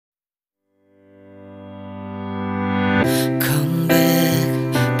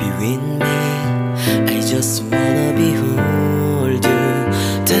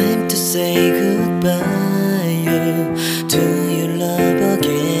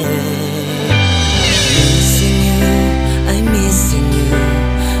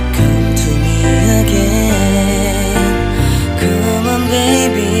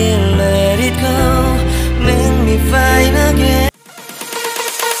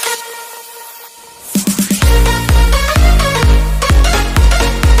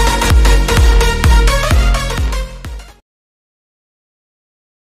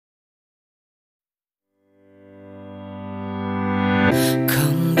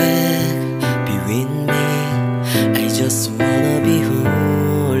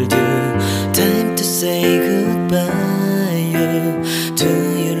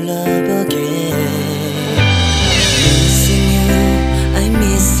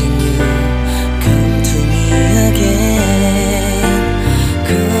missing you. Come to me again.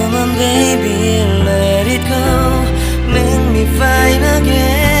 Come on baby, let it go. Make me fine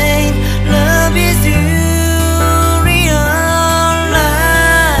again. Love is you, realize.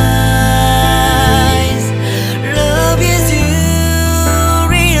 Love is you,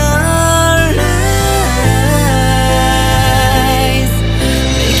 realize.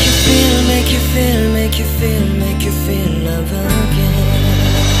 Make you feel, make you feel, make you feel, make you feel love again.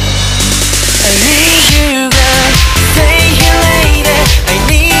 I need you, girl. Stay here, lady. I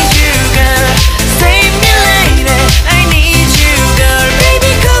need you, girl. Save me, lady. I need you, girl.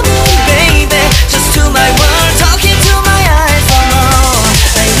 Baby, come on, baby. Just to my world, talking to my eyes. Oh,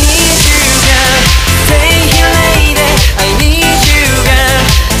 I need you, girl. Stay here, lady. I need you, girl.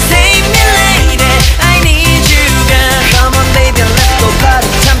 Save me, lady. I need you, girl. Come on, baby, let's go party.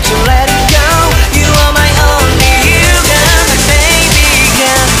 Time to let it go. You are my only you, girl. My baby,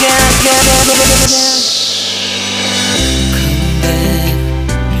 girl, girl, girl, girl, girl, girl. Come back,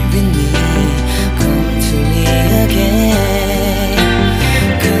 be with me. Come to me again.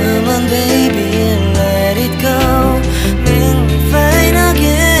 Come on, baby, and let it go. Make me fine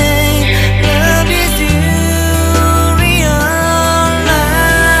again. Love is you,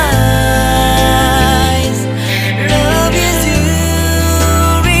 realize. Love is you,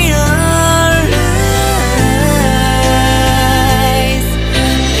 realize.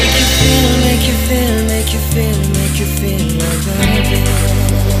 Make you feel, make you feel, make you feel, make you feel love again.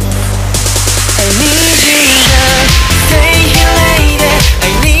 I need you, girl. Stay here, lady. I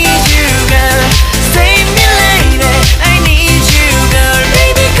need you, girl. Save me, lady. I need you, girl.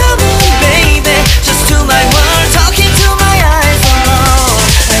 Baby, come on, baby. Just to my world, talking to my eyes. Oh,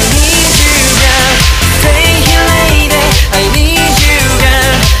 I need you, girl. Stay here, lady. I need you,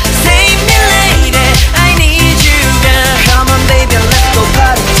 girl. Save me, lady. I need you, girl. Come on, baby, let's go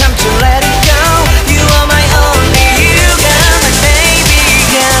party. Time to let it go. You are my only you, girl. My baby,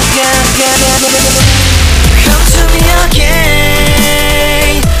 girl, girl, girl, girl, girl, girl. Come to me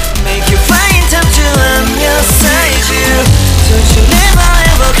again. Make you find time to I'm beside you. Don't you never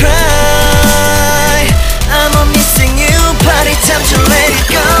ever cry. I'm on missing you. Party time to let it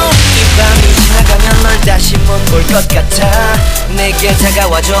go. 이 밤이 지나가면 널 다시 못 볼 것 같아. 내게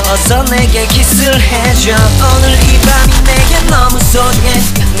다가와줘. 어서 내게 키스를 해줘. 오늘 이 밤이 내게 너무 소중해.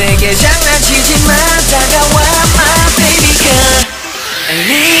 내게 장난치지 마. 다가와 my baby girl. I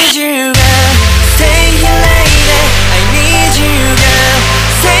need you, girl. Stay here, lady. I need you, girl.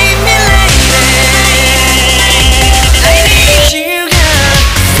 Save me, lady. I need you, girl.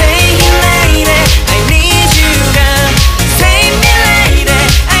 Stay here, lady. I need you, girl. Save me, lady.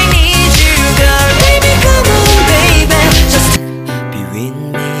 I need you, girl. Baby, come on, baby. Just be with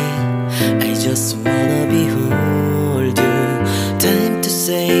me. I just wanna behold you. Time to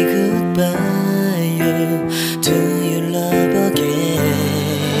say goodbye.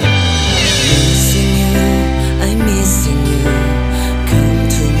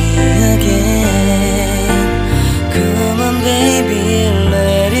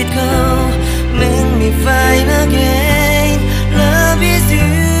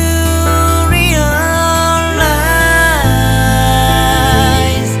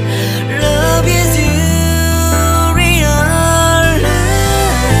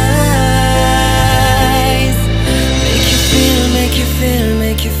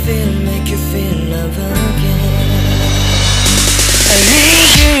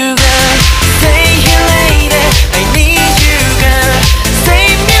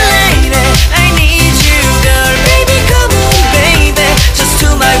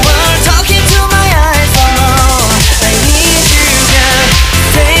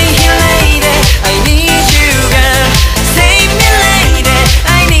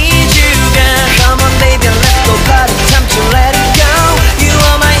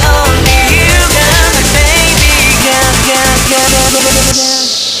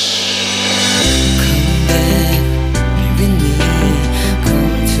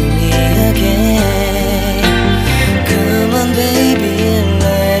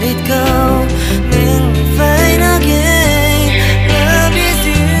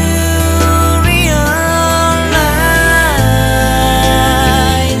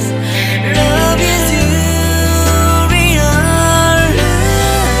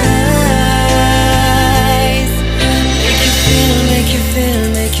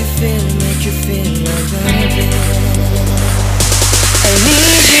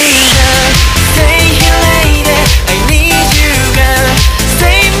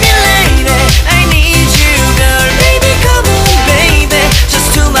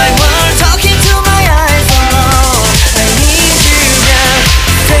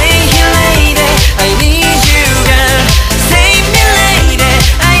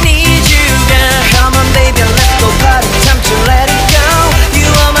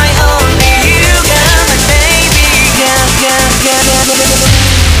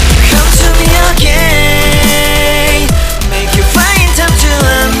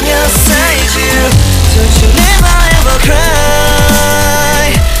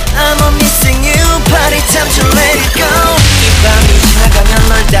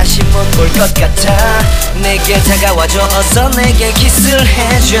 것 같아. 내게 다가와줘 어서 내게 키스를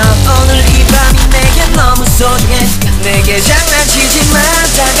해줘. 오늘 이 밤이 내게 너무 소중해. 내게 장난치지 마.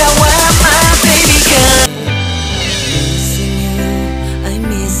 다가와 my baby girl. Missing you, I'm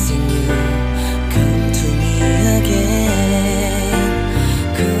missing you. Come to me again.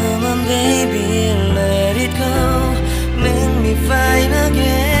 Come on baby, let it go. Make me fine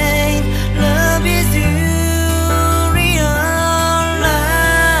again. Love is you, realize.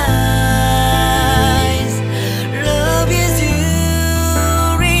 Love is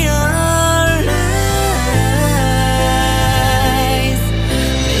you, realize.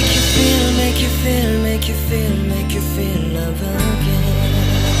 Make you feel, make you feel, make you feel, make you feel love again.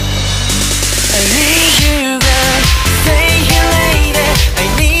 I need you girl, stay here lady. I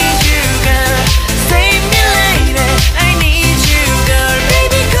need you girl, save me lady. I need you girl,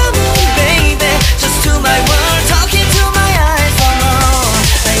 baby come on baby. Just to my world, talking to my eyes, oh.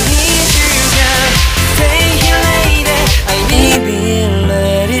 I need you girl, stay here lady. I need you,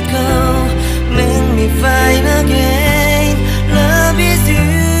 let it go. Make me fine again. Love is you,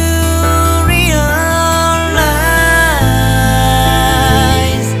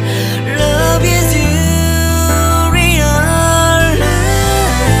 realize. Love is you,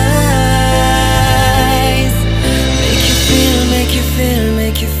 realize. Make you feel, make you feel,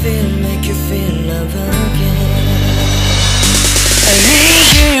 make you feel, make you feel love again. I need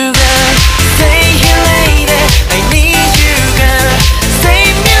you girl, stay here lady. I need you girl,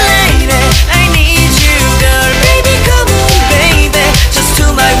 save me lady. I need you girl, baby come on baby. Just to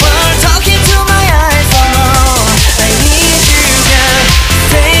my world, talking to my eyes, oh. I need you girl,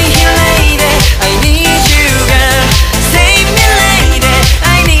 stay here lady. I need you girl, save me lady. I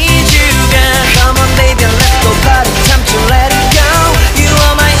need you girl. Come on baby, let's go party, time to let it go. You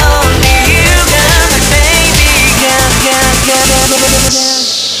are my only you girl, my baby girl, girl, girl, girl, girl, girl.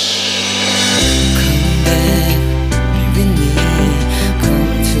 Come back, be with me.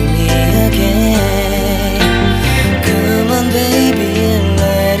 Come to me again. Come on baby and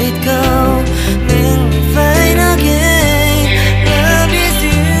let it go. Make me fine again. Love is you,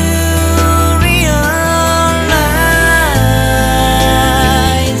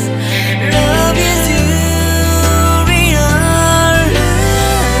 realize. Love is you,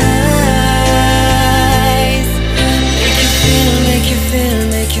 realize. Make you feel, make you feel,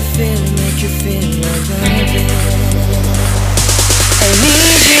 make you feel, make you feel love again. I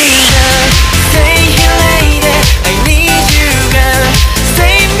need you girl, stay here lady. I need you girl,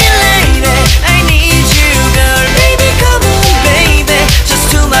 save me lady. I need you girl, baby come on baby. Just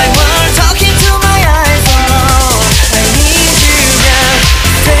to my world, talking to my eyes, oh. I need you girl,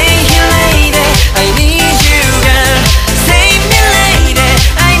 stay here lady. I need you girl, save me lady.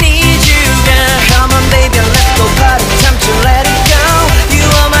 I need you girl. Come on baby, let's go party, time to let it go. You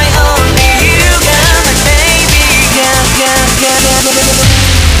are my only you girl, my baby girl, girl, girl, girl, girl.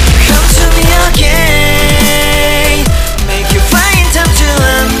 Come to me again. Make you find time to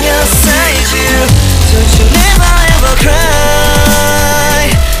I'm your side you. Don't you never ever cry.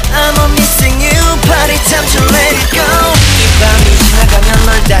 I'm on missing you. Party time to let it go. 이 밤이 지나가면 널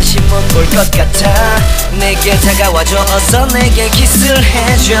다시 못 볼 것 같아. 내게 다가와줘 어서 내게 키스를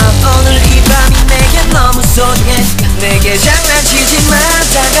해줘. 오늘 이 밤이 내게 너무 소중해. 내게 장난치지 마.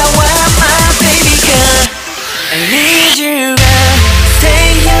 다가